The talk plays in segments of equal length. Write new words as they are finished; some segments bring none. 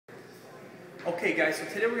Okay guys, so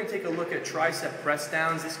today we're going to take a look at tricep press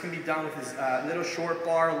downs. This can be done with this little short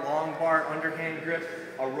bar, long bar, underhand grip,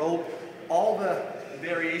 a rope. All the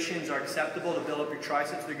variations are acceptable to build up your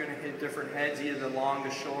triceps. They're going to hit different heads, either the long,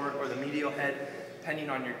 the short, or the medial head,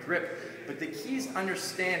 depending on your grip. But the key is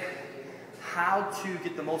understand how to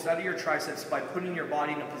get the most out of your triceps by putting your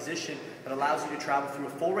body in a position that allows you to travel through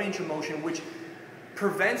a full range of motion, which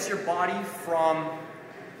prevents your body from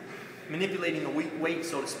manipulating the weight,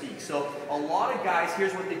 so to speak. So a lot of guys,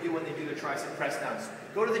 here's what they do when they do the tricep press downs.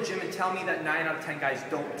 Go to the gym and tell me that 9 out of 10 guys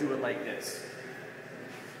don't do it like this.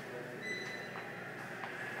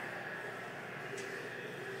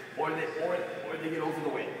 Or they get over the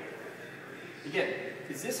weight. Again,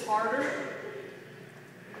 is this harder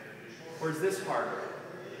or is this harder?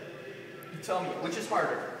 You tell me, which is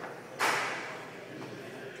harder?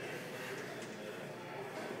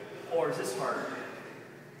 Or is this harder?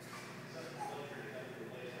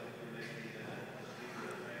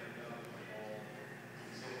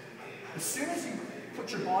 As soon as you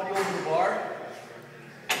put your body over the bar,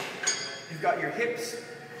 you've got your hips,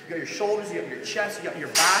 you've got your shoulders, you got your chest, you got your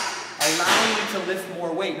back, allowing you to lift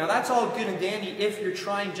more weight. Now that's all good and dandy if you're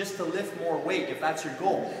trying just to lift more weight, if that's your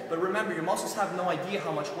goal. But remember, your muscles have no idea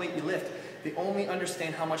how much weight you lift. They only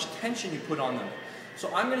understand how much tension you put on them.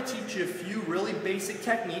 So I'm going to teach you a few really basic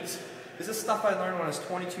techniques. This is stuff I learned when I was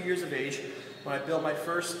 22 years of age, when I built my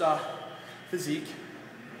first physique.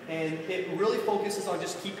 And it really focuses on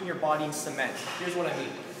just keeping your body in cement. Here's what I mean.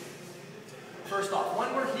 First off,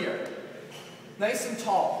 when we're here, nice and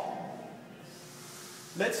tall,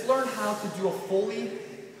 let's learn how to do a fully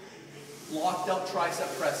locked out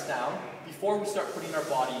tricep press down before we start putting our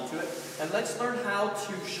body into it. And let's learn how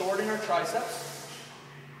to shorten our triceps,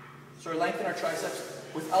 so lengthen our triceps,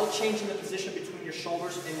 without changing the position between your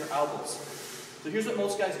shoulders and your elbows. So here's what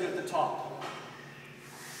most guys do at the top.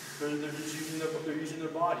 They're using their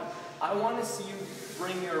body. I want to see you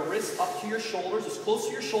bring your wrists up to your shoulders, as close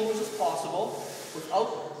to your shoulders as possible,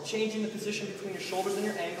 without changing the position between your shoulders and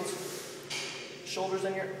your ankles, shoulders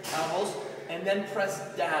and your elbows, and then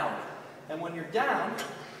press down. And when you're down,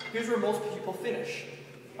 here's where most people finish.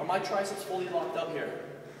 Are my triceps fully locked up here?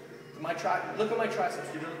 Look at my triceps.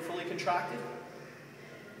 Do they look fully contracted?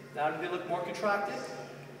 Now do they look more contracted?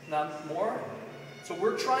 Not more? So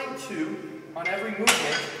we're trying to, on every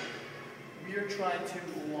movement, we are trying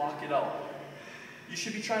to lock it out. You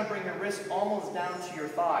should be trying to bring your wrist almost down to your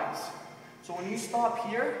thighs. So when you stop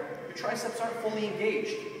here, your triceps aren't fully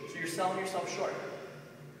engaged. So you're selling yourself short.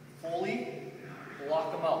 Fully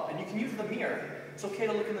lock them out. And you can use the mirror. It's okay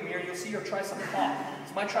to look in the mirror. You'll see your tricep pop.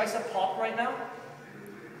 Is my tricep popped right now?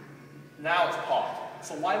 Now it's popped.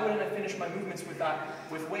 So why wouldn't I finish my movements with that,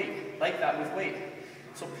 with weight, like that with weight?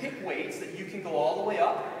 So pick weights that you can go all the way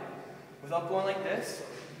up without going like this,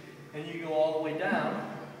 and you go all the way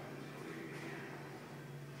down,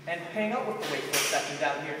 and hang out with the weight for a second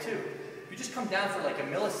down here too. If you just come down for like a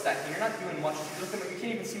millisecond, you're not doing much. Look at me, you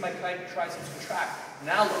can't even see my triceps contract.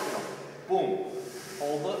 Now look at them. Boom.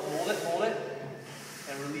 Hold it, hold it, hold it,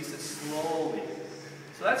 and release it slowly.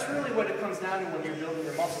 So that's really what it comes down to when you're building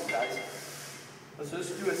your muscles, guys. Let's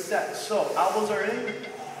just do a set. So elbows are in.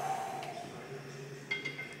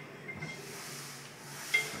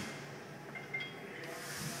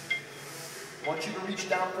 I want you to reach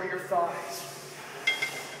down for your thighs.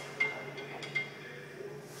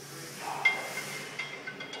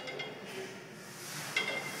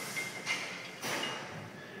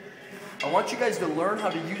 I want you guys to learn how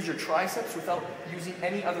to use your triceps without using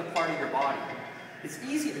any other part of your body. It's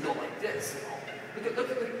easy to go like this. Look at.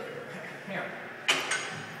 Here.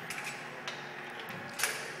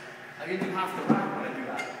 I can do half the rack when I do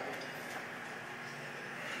that.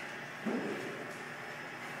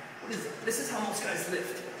 This is how most guys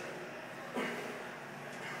lift.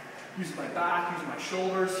 Using my back, using my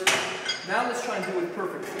shoulders. Now let's try and do it with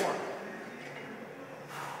perfect form.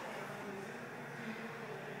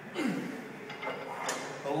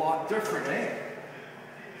 A lot different, eh?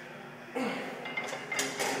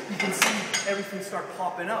 You can see everything start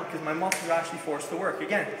popping out because my muscles are actually forced to work.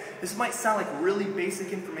 Again, this might sound like really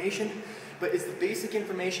basic information, but it's the basic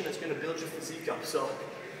information that's going to build your physique up. So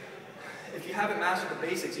if you haven't mastered the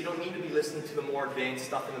basics, you don't need to be listening to the more advanced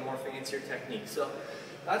stuff and the more fancier techniques. So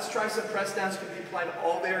that's tricep press downs. Can be applied to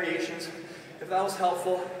all variations. If that was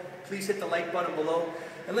helpful, please hit the like button below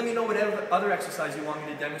and let me know whatever other exercise you want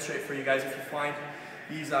me to demonstrate for you guys if you find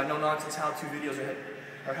these no-nonsense how-to videos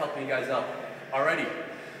are helping you guys out. Alrighty.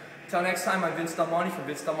 Until next time, I'm Vince Delmonte from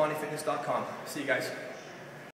VinceDelmonteFitness.com. See you guys.